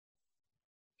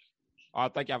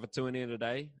Thank y'all for tuning in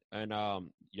today. And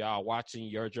y'all watching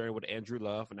Your Journey with Andrew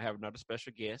Love. And I have another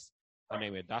special guest. Her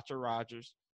name is Dr.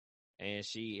 Rogers. And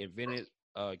she invented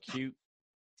cute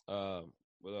and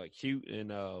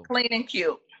Clean and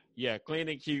cute. Yeah, clean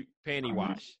and cute panty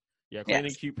wash. Yeah, clean and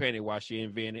Yes. cute panty wash she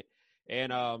invented.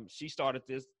 And she started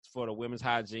this for the women's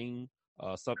hygiene,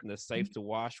 something that's safe to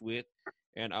wash with.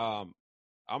 And I'm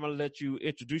gonna let you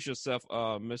introduce yourself,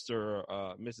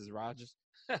 Mrs. Rogers.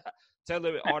 Tell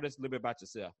the audience a little bit about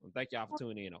yourself. And thank y'all for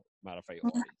tuning in, matter of fact,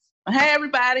 audience. Hey,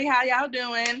 everybody. How y'all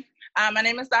doing? My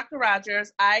name is Dr.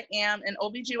 Rogers. I am an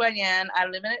OBGYN. I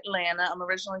live in Atlanta. I'm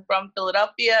originally from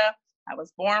Philadelphia. I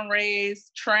was born,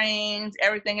 raised, trained,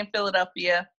 everything in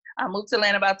Philadelphia. I moved to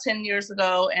Atlanta about 10 years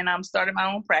ago, and I'm starting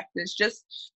my own practice, just,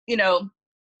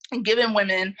 giving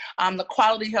women the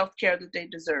quality health care that they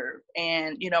deserve.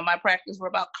 And, my practice, we're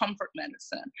about comfort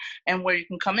medicine, and where you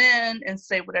can come in and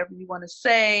say whatever you want to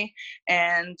say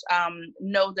and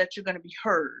know that you're going to be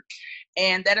heard.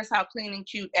 And that is how Clean and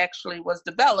Cute actually was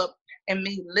developed, and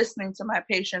me listening to my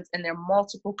patients and their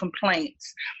multiple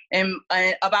complaints and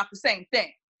about the same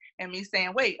thing. And me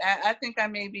saying, wait, I think I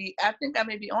may be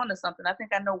onto something. I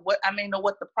think I may know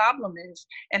what the problem is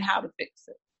and how to fix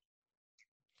it.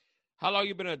 How long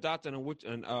you been a doctor, and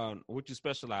what you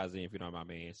specialize in, if you don't mind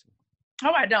me asking?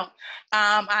 Oh, I don't.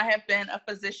 I have been a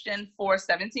physician for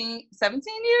 17 years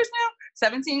now,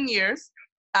 17 years.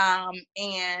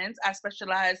 And I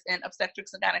specialize in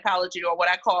obstetrics and gynecology, or what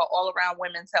I call all around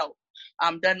women's health.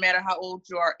 Doesn't matter how old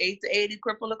you are, 8 to 80,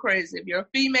 crippled or crazy. If you're a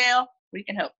female, we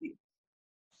can help you.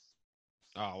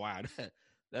 Oh, wow.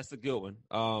 That's a good one.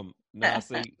 Now,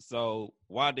 see, so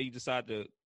why did you decide to,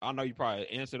 I know you probably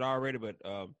answered already, but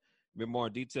a bit more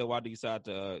in detail, why did you decide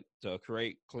to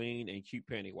create Clean and Cute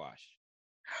Panty Wash?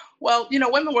 Well,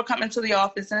 women were coming to the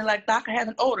office and they're like, Doc, I have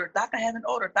an odor. Doc, I have an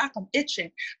odor. Doc, I'm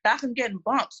itching. Doc, I'm getting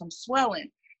bumps. I'm swelling.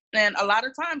 And a lot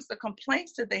of times the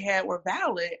complaints that they had were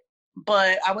valid,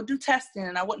 but I would do testing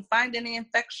and I wouldn't find any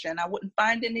infection. I wouldn't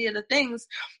find any of the things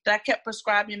that I kept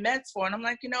prescribing meds for. And I'm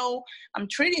like, I'm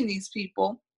treating these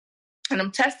people and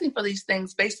I'm testing for these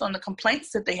things based on the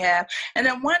complaints that they have. And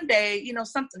then one day,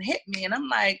 something hit me and I'm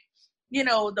like,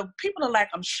 the people are like,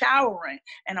 I'm showering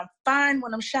and I'm fine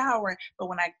when I'm showering. But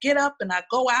when I get up and I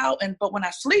go out but when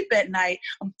I sleep at night,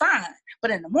 I'm fine.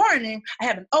 But in the morning, I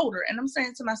have an odor. And I'm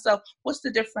saying to myself, what's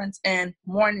the difference in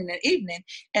morning and evening?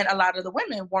 And a lot of the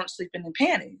women weren't sleeping in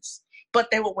panties, but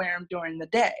they would wear them during the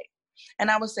day.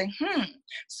 And I was saying,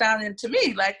 sounding to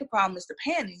me like the problem is the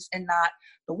panties and not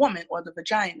the woman or the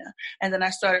vagina. And then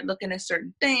I started looking at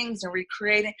certain things and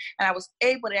recreating, and I was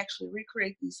able to actually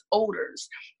recreate these odors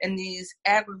and these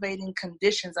aggravating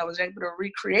conditions. I was able to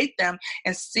recreate them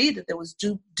and see that there was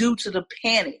due to the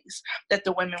panties that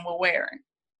the women were wearing.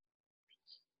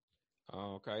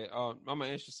 Okay. I'm gonna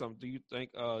ask you something. Do you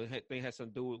think thing has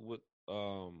something to do with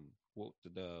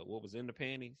what was in the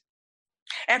panties?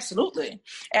 Absolutely.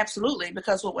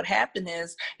 Because what would happen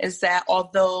is that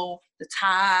although the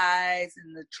ties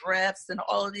and the dress and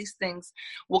all of these things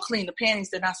will clean the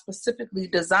panties, they're not specifically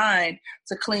designed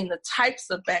to clean the types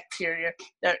of bacteria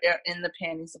that are in the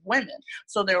panties of women.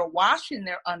 So they're washing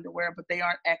their underwear, but they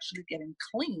aren't actually getting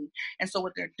clean. And so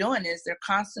what they're doing is they're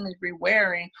constantly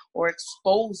re-wearing or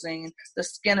exposing the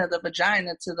skin of the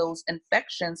vagina to those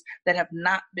infections that have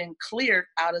not been cleared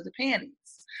out of the panties.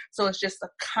 So it's just a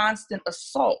constant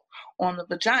assault on the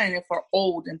vagina for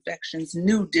old infections,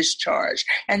 new discharge.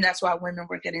 And that's why women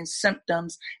were getting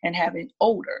symptoms and having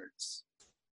odors.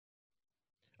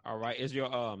 All right. Is your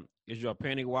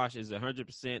panty wash, is it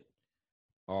 100%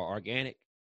 organic?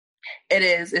 It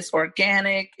is. It's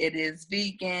organic. It is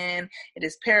vegan. It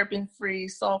is paraben-free,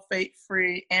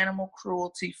 sulfate-free, animal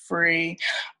cruelty-free.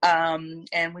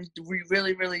 And we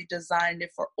really, really designed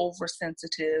it for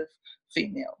oversensitive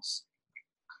females.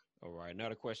 All right.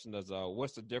 Another question is,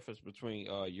 what's the difference between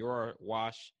your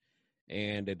wash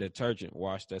and the detergent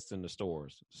wash that's in the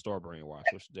stores, store brand wash?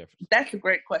 What's the difference? That's a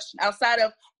great question. Outside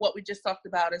of what we just talked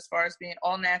about as far as being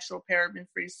all natural,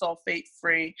 paraben-free,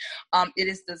 sulfate-free, it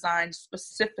is designed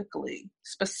specifically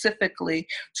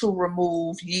to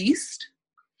remove yeast,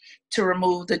 to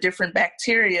remove the different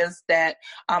bacteria that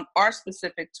are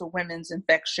specific to women's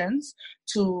infections,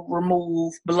 to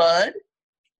remove blood,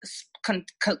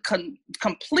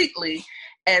 completely,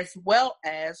 as well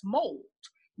as mold,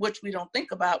 which we don't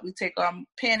think about. We take our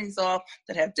panties off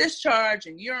that have discharge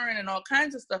and urine and all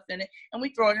kinds of stuff in it, and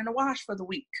we throw it in the wash for the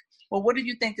week. Well, what do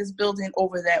you think is building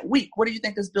over that week? What do you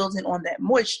think is building on that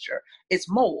moisture? It's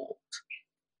mold.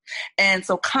 And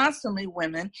so constantly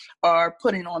women are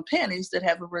putting on panties that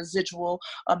have a residual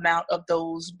amount of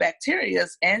those bacteria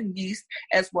and yeast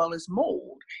as well as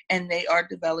mold. And they are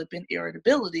developing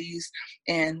irritabilities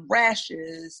and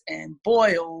rashes and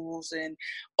boils and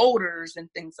odors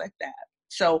and things like that.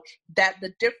 So that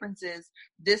the difference is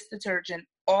this detergent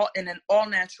all in an all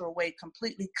natural way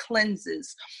completely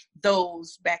cleanses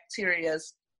those bacteria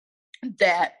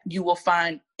that you will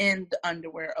find in the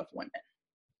underwear of women.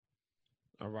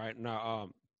 All right.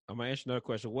 Now, I'm gonna ask you another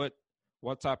question. What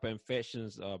type of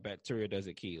infections, bacteria does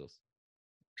it kills?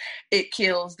 It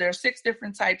kills. There are 6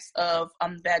 different types of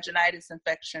vaginitis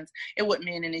infections. It wouldn't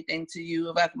mean anything to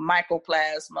you, like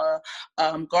mycoplasma,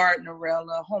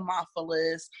 Gardnerella,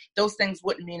 Haemophilus. Those things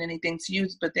wouldn't mean anything to you,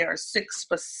 but there are 6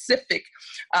 specific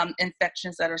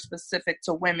infections that are specific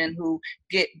to women who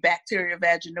get bacterial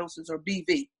vaginosis or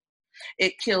BV.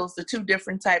 It kills the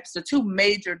 2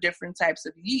 major different types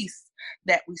of yeast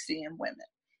that we see in women.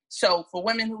 So for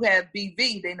women who have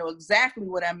BV, they know exactly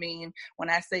what I mean when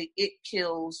I say it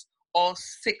kills all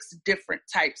 6 different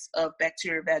types of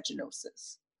bacterial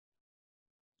vaginosis.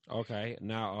 Okay.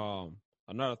 Now,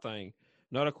 another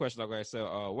question. Like I said,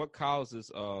 what causes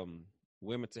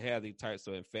women to have these types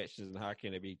of infections, and how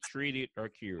can they be treated or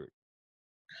cured?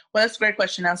 Well, that's a great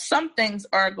question. Now, some things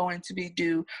are going to be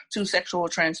due to sexual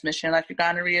transmission, like your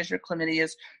gonorrhea, your chlamydia,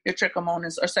 your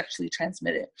trichomonas are sexually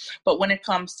transmitted. But when it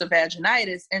comes to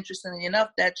vaginitis, interestingly enough,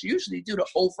 that's usually due to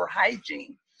over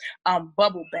hygiene,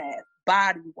 bubble bath,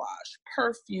 body wash,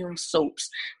 perfume soaps,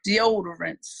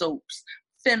 deodorant soaps,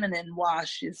 feminine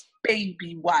washes,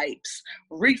 baby wipes,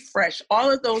 refresh,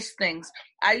 all of those things.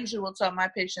 I usually will tell my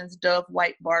patients Dove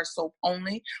white bar soap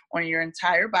only on your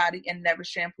entire body and never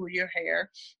shampoo your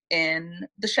hair in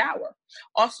the shower.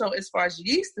 Also, as far as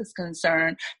yeast is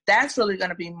concerned, that's really going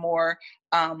to be more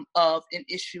of an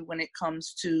issue when it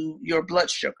comes to your blood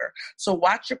sugar. So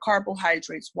watch your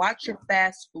carbohydrates, watch your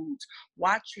fast foods,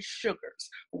 watch your sugars,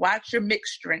 watch your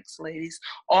mixed drinks, ladies.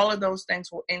 All of those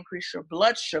things will increase your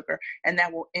blood sugar, and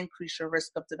that will increase your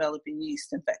risk of developing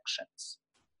yeast infections.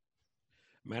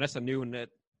 Man, that's a new one that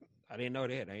I didn't know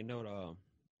that. I didn't know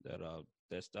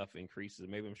that stuff increases.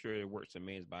 Maybe I'm sure it works in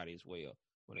men's body as well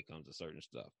when it comes to certain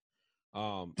stuff.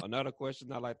 Another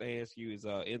question I'd like to ask you is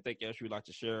anything else you'd like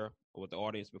to share with the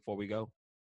audience before we go?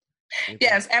 Anything?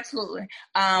 Yes, absolutely.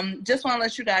 Just want to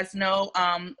let you guys know,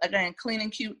 again,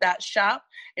 cleanandcute.shop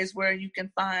is where you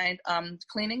can find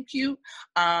Clean and Cute.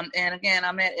 And again,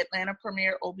 I'm at Atlanta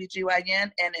Premier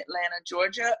OBGYN in Atlanta,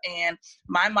 Georgia. And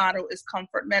my motto is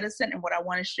comfort medicine. And what I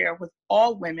want to share with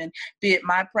all women, be it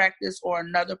my practice or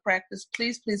another practice,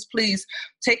 please, please, please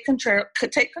take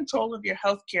control of your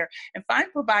healthcare and find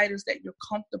providers that you're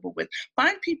comfortable with.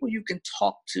 Find people you can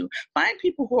talk to. Find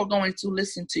people who are going to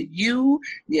listen to you,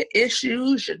 your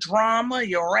issues, your drama,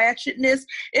 your ratchetness.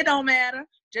 It don't matter.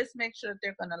 Just make sure that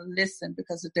they're going to listen,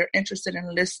 because if they're interested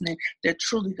in listening, they're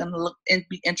truly going to look and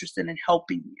be interested in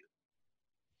helping you.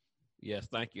 Yes,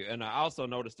 thank you. And I also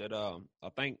noticed that I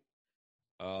think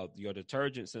your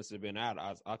detergent, since it's been out,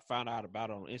 I found out about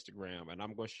it on Instagram, and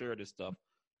I'm going to share this stuff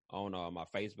on my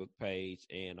Facebook page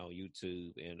and on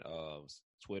YouTube and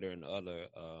Twitter and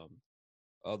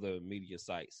other media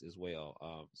sites as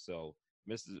well. So,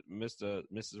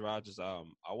 Mrs. Rogers, I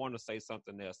want to say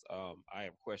something else. I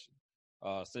have a question.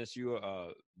 Since you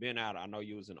been out, I know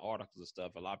you was in articles and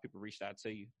stuff. A lot of people reached out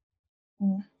to you.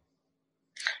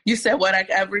 You said what?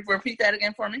 I repeat that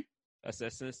again for me. I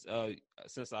said since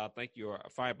I think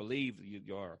if I believe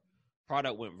your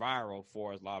product went viral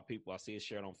for a lot of people. I see it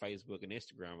shared on Facebook and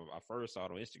Instagram. I first saw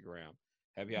it on Instagram.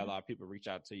 Have you had a lot of people reach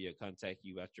out to you, contact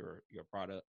you about your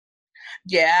product?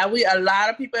 Yeah, a lot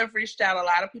of people have reached out. A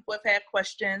lot of people have had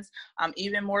questions.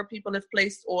 Even more people have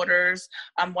placed orders.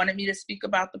 Wanted me to speak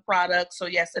about the product. So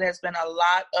yes, it has been a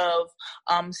lot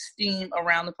of steam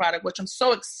around the product, which I'm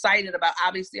so excited about,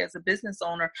 obviously as a business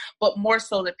owner, but more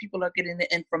so that people are getting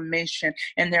the information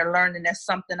and they're learning that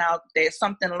something out there,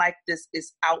 something like this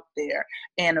is out there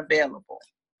and available.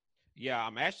 Yeah,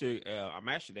 I'm actually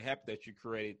happy that you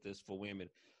created this for women.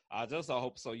 I just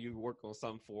hope so you work on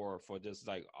something for just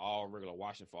like all regular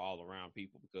washing for all around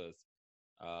people, because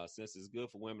since it's good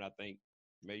for women, I think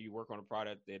maybe you work on a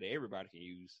product that everybody can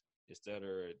use instead of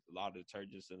a lot of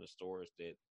detergents in the stores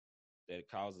that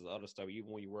causes other stuff. Even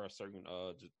when you wear a certain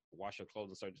wash your clothes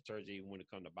in certain detergent, even when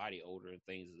it comes to body odor and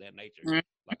things of that nature,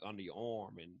 like under your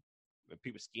arm and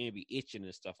people's skin be itching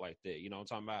and stuff like that. You know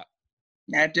what I'm talking about?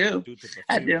 I do. Due to perfume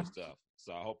I do. and stuff.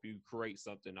 So I hope you create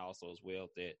something also as well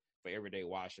that for everyday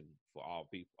washing for all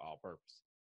people, all purpose.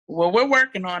 Well, we're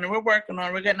working on it.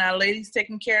 We're getting our ladies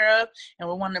taken care of, and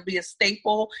we want to be a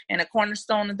staple and a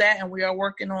cornerstone of that. And we are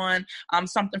working on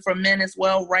something for men as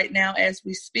well right now as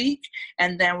we speak.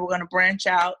 And then we're going to branch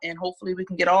out, and hopefully we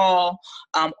can get all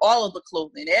of the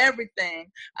clothing,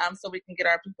 everything, so we can get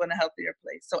our people in a healthier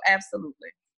place. So absolutely.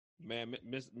 Man,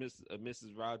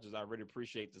 Mrs. Rogers, I really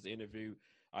appreciate this interview.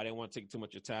 I didn't want to take too much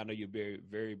of your time. I know you're very,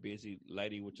 very busy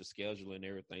lady with your schedule and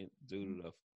everything due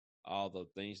to all the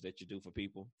things that you do for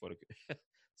people.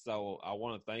 So I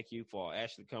want to thank you for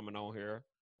actually coming on here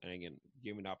and again,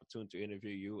 give me the opportunity to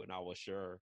interview you. And I will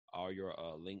share all your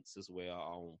links as well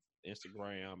on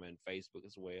Instagram and Facebook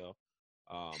as well.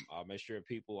 I'll make sure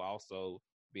people also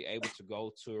be able to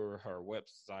go to her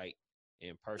website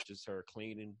and purchase her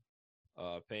cleaning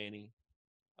panty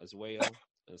as well.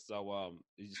 And so,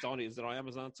 is it on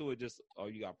Amazon too, or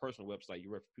you got a personal website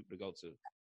you refer people to go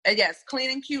to? Yes,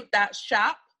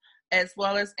 cleanandcute.shop as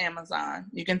well as Amazon.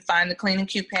 You can find the Clean and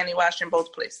Cute panty wash in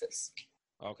both places.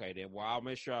 Okay, then. Well, I'll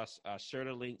make sure I share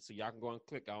the link so y'all can go and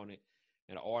click on it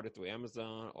and order through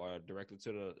Amazon or directly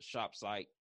to the shop site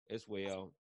as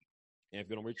well. And if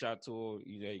you don't reach out to her,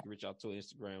 you can reach out to her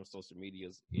Instagram, social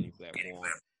medias, any platform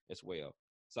as well.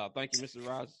 So thank you, Mr.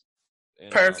 Rogers.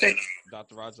 And, Perfect.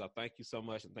 Dr. Rogers, I thank you so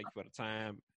much, and thank you for the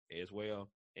time as well.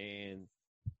 And,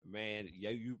 man,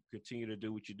 you continue to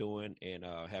do what you're doing, and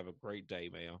have a great day,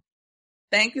 man.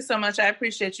 Thank you so much. I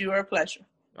appreciate you. You're a pleasure.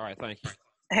 All right, thank you.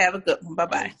 Have a good one.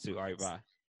 Bye-bye. All right, bye.